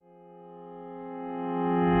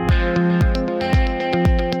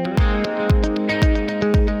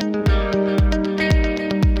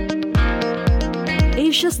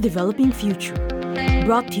Developing Future,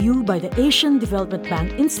 brought to you by the Asian Development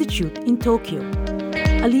Bank Institute in Tokyo,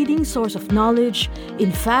 a leading source of knowledge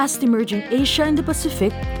in fast-emerging Asia and the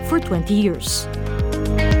Pacific for 20 years.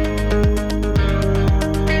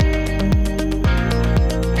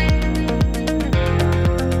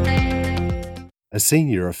 A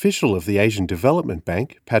senior official of the Asian Development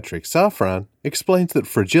Bank, Patrick Safran, explains that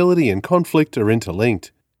fragility and conflict are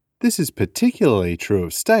interlinked. This is particularly true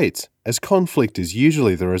of states, as conflict is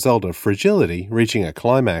usually the result of fragility reaching a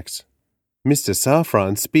climax. Mr.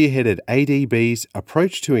 Safran spearheaded ADB's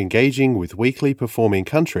approach to engaging with weakly performing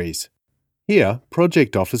countries. Here,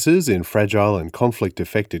 project officers in fragile and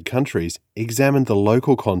conflict-affected countries examined the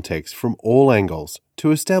local context from all angles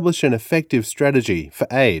to establish an effective strategy for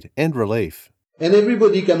aid and relief. And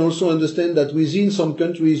everybody can also understand that within some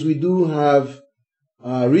countries we do have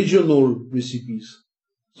regional recipes.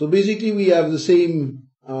 So basically we have the same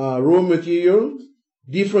raw material,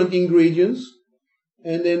 different ingredients,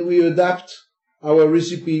 and then we adapt our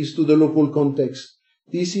recipes to the local context.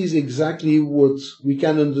 This is exactly what we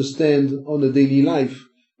can understand on a daily life.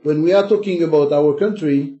 When we are talking about our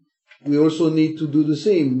country, we also need to do the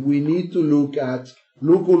same. We need to look at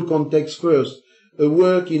local context first. A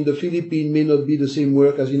work in the Philippines may not be the same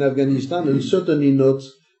work as in Afghanistan, and certainly not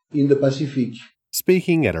in the Pacific.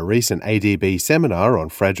 Speaking at a recent ADB seminar on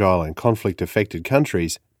fragile and conflict-affected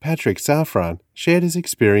countries, Patrick Safran shared his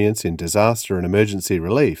experience in disaster and emergency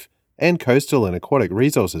relief and coastal and aquatic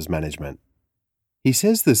resources management. He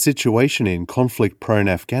says the situation in conflict-prone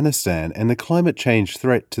Afghanistan and the climate change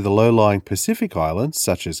threat to the low-lying Pacific islands,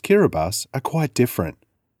 such as Kiribati, are quite different.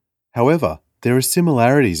 However, there are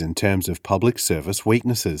similarities in terms of public service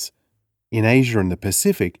weaknesses. In Asia and the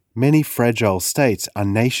Pacific, many fragile states are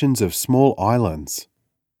nations of small islands.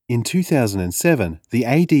 In 2007, the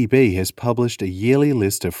ADB has published a yearly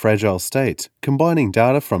list of fragile states, combining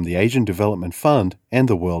data from the Asian Development Fund and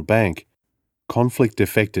the World Bank.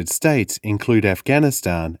 Conflict-affected states include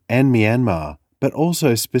Afghanistan and Myanmar, but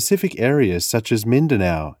also specific areas such as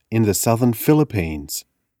Mindanao in the southern Philippines.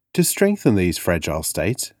 To strengthen these fragile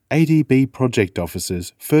states, ADB project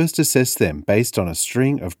officers first assess them based on a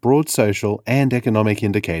string of broad social and economic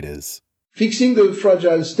indicators. Fixing the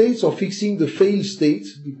fragile states or fixing the failed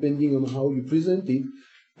states, depending on how you present it,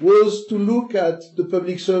 was to look at the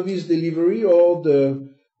public service delivery or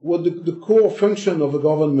the core function of a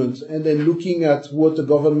government, and then looking at what a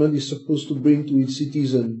government is supposed to bring to its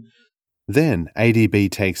citizen. Then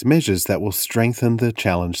ADB takes measures that will strengthen the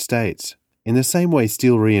challenged states. In the same way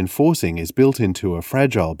steel reinforcing is built into a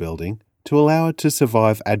fragile building to allow it to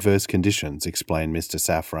survive adverse conditions, explained Mr.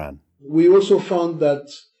 Safran. We also found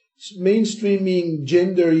that mainstreaming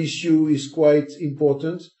gender issue is quite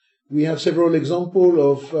important. We have several examples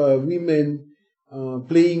of women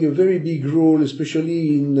playing a very big role,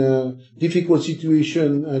 especially in difficult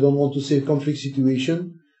situation. I don't want to say conflict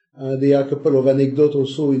situation. There are a couple of anecdotes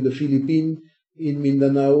also in the Philippines, in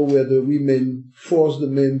Mindanao, where the women force the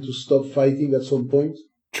men to stop fighting at some point.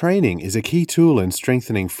 Training is a key tool in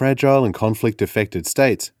strengthening fragile and conflict-affected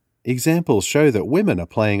states. Examples show that women are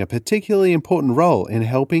playing a particularly important role in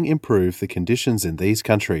helping improve the conditions in these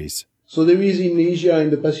countries. So there is in Asia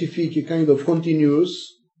and the Pacific a kind of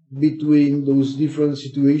continuous between those different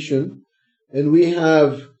situations. And we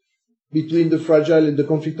have, between the fragile and the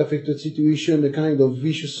conflict-affected situation, a kind of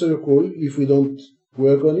vicious circle if we don't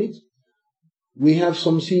work on it. We have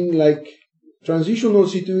something like transitional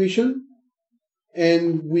situation,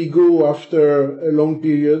 and we go after a long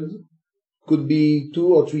period, could be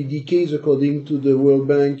 2 or 3 decades according to the World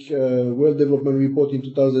Bank World Development Report in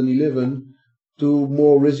 2011, to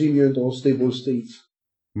more resilient or stable states.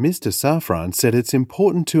 Mr. Safran said it's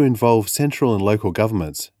important to involve central and local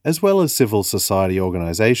governments, as well as civil society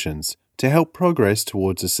organisations, to help progress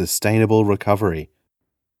towards a sustainable recovery.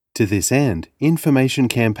 To this end, information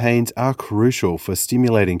campaigns are crucial for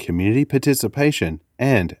stimulating community participation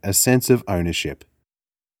and a sense of ownership.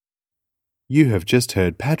 You have just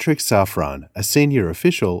heard Patrick Safran, a senior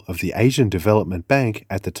official of the Asian Development Bank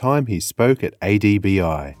at the time he spoke at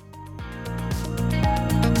ADBI.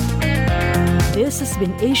 This has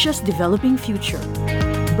been Asia's Developing Future,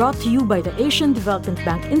 brought to you by the Asian Development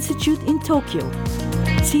Bank Institute in Tokyo.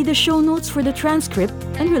 See the show notes for the transcript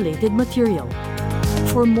and related material.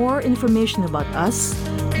 For more information about us,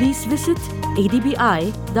 please visit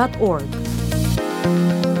adbi.org.